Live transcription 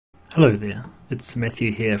Hello there, it's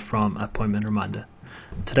Matthew here from Appointment Reminder.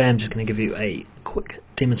 Today I'm just going to give you a quick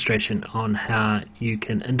demonstration on how you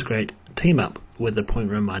can integrate Teamup with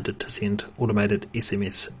Appointment Reminder to send automated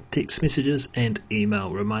SMS text messages and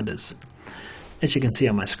email reminders. As you can see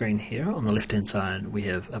on my screen here, on the left hand side we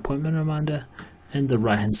have Appointment Reminder, and the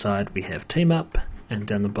right hand side we have Teamup, and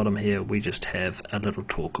down the bottom here we just have a little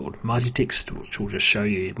tool called Mighty Text, which will just show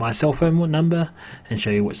you my cell phone number and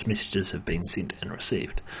show you which messages have been sent and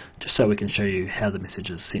received, just so we can show you how the message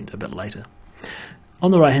is sent a bit later. On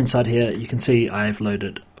the right hand side here you can see I've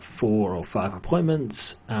loaded 4 or 5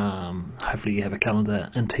 appointments. Hopefully you have a calendar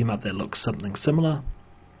in Teamup that looks something similar.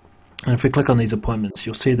 And if we click on these appointments,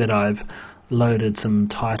 you'll see that I've loaded some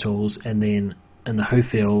titles, and then in the who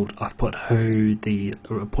field I've put who the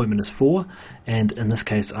appointment is for, and in this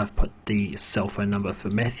case I've put the cell phone number for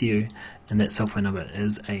Matthew, and that cell phone number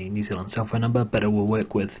is a New Zealand cell phone number, but it will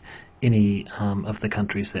work with any of the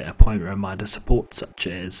countries that Appointment Reminder supports, such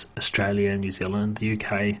as Australia, New Zealand, the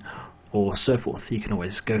UK, or so forth. You can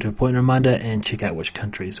always go to Appointment Reminder and check out which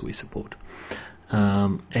countries we support.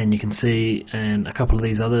 And you can see in a couple of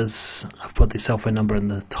these others I've put the cell phone number in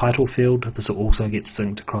the title field. This will also get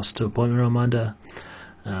synced across to Appointment Reminder,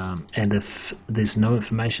 and if there's no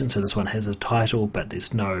information, so this one has a title but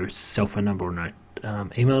there's no cell phone number or no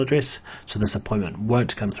email address, so this appointment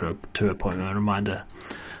won't come through to Appointment Reminder.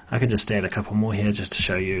 I can just add a couple more here just to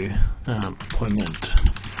show you. Appointment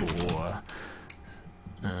for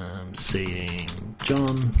seeing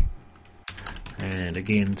John. And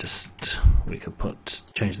again, just we could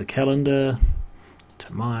change the calendar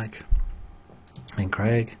to Mike and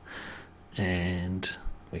Craig, and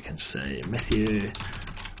we can say Matthew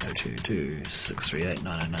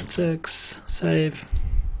 022-638-9096, save.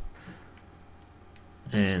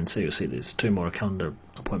 And so you'll see there's 2 more calendar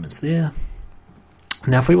appointments there.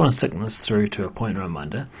 Now if we want to sync this through to Appointment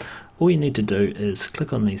Reminder, all you need to do is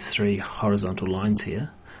click on these 3 horizontal lines here,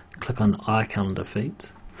 click on iCalendar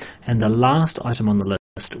feeds, and the last item on the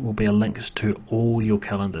list will be a link to all your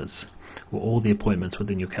calendars, or all the appointments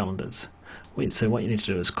within your calendars. So what you need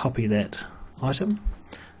to do is copy that item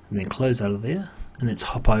and then close out of there, and let's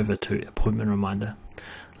hop over to Appointment Reminder.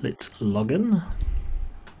 Let's log in.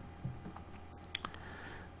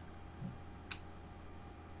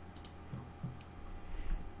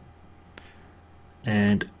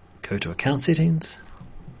 And go to Account Settings,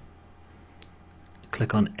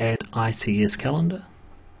 click on Add ICS Calendar,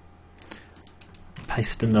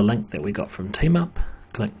 paste in the link that we got from Teamup,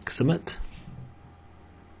 click Submit,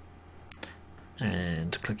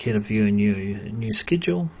 and click here to view a new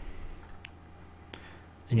schedule.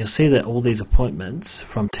 And you'll see that all these appointments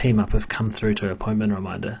from Teamup have come through to Appointment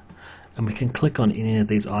Reminder, and we can click on any of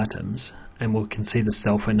these items and we can see the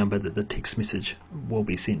cell phone number that the text message will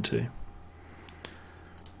be sent to.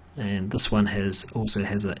 And this one also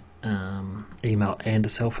has a email and a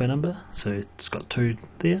cell phone number, so it's got 2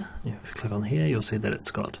 there. If you click on here, you'll see that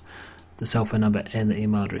it's got the cell phone number and the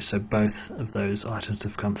email address, so both of those items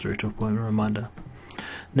have come through to Appointment Reminder.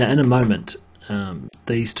 Now in a moment,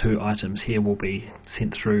 these 2 items here will be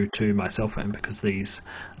sent through to my cell phone because these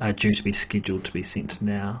are due to be scheduled to be sent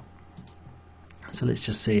now. So let's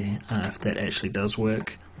just see if that actually does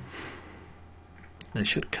work. They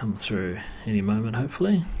should come through any moment,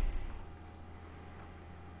 hopefully.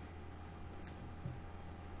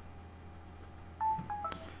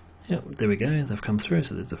 Yep, there we go, they've come through,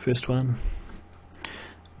 so there's the first one.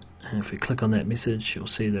 And if we click on that message, you'll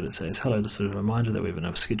see that it says, hello, this is a reminder that we have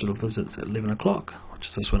another schedule of visits at 11 o'clock, which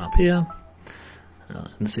is this one up here. And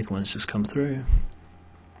the second one's just come through.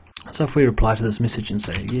 So if we reply to this message and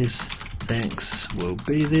say, yes, thanks, we'll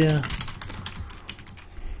be there,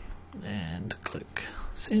 and click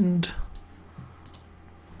send.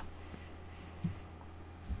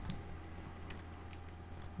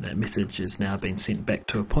 That message is now being sent back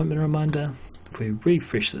to Appointment Reminder. If we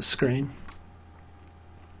refresh the screen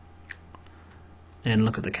and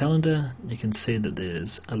look at the calendar, you can see that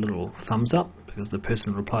there's a little thumbs up because the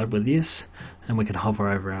person replied with yes, and we can hover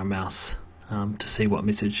over our mouse to see what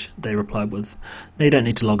message they replied with. Now you don't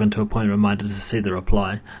need to log into Appointment Reminder to see the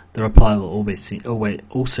reply. The reply will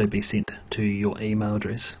also be sent to your email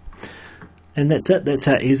address. And that's it. That's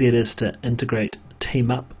how easy it is to integrate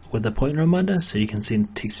Teamup with Appointment Reminder, so you can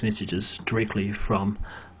send text messages directly from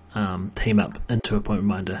Teamup into Appointment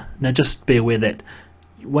Reminder. Now just be aware that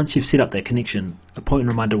once you've set up that connection, Appointment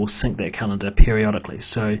Reminder will sync that calendar periodically.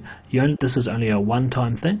 So this is only a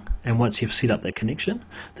one-time thing, and once you've set up that connection,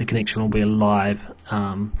 the connection will be live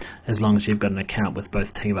as long as you've got an account with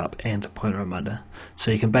both Teamup and Appointment Reminder.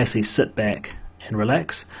 So you can basically sit back and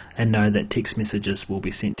relax, and know that text messages will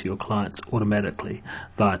be sent to your clients automatically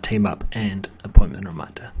via Teamup and Appointment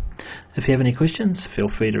Reminder. If you have any questions, feel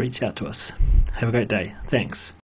free to reach out to us. Have a great day. Thanks.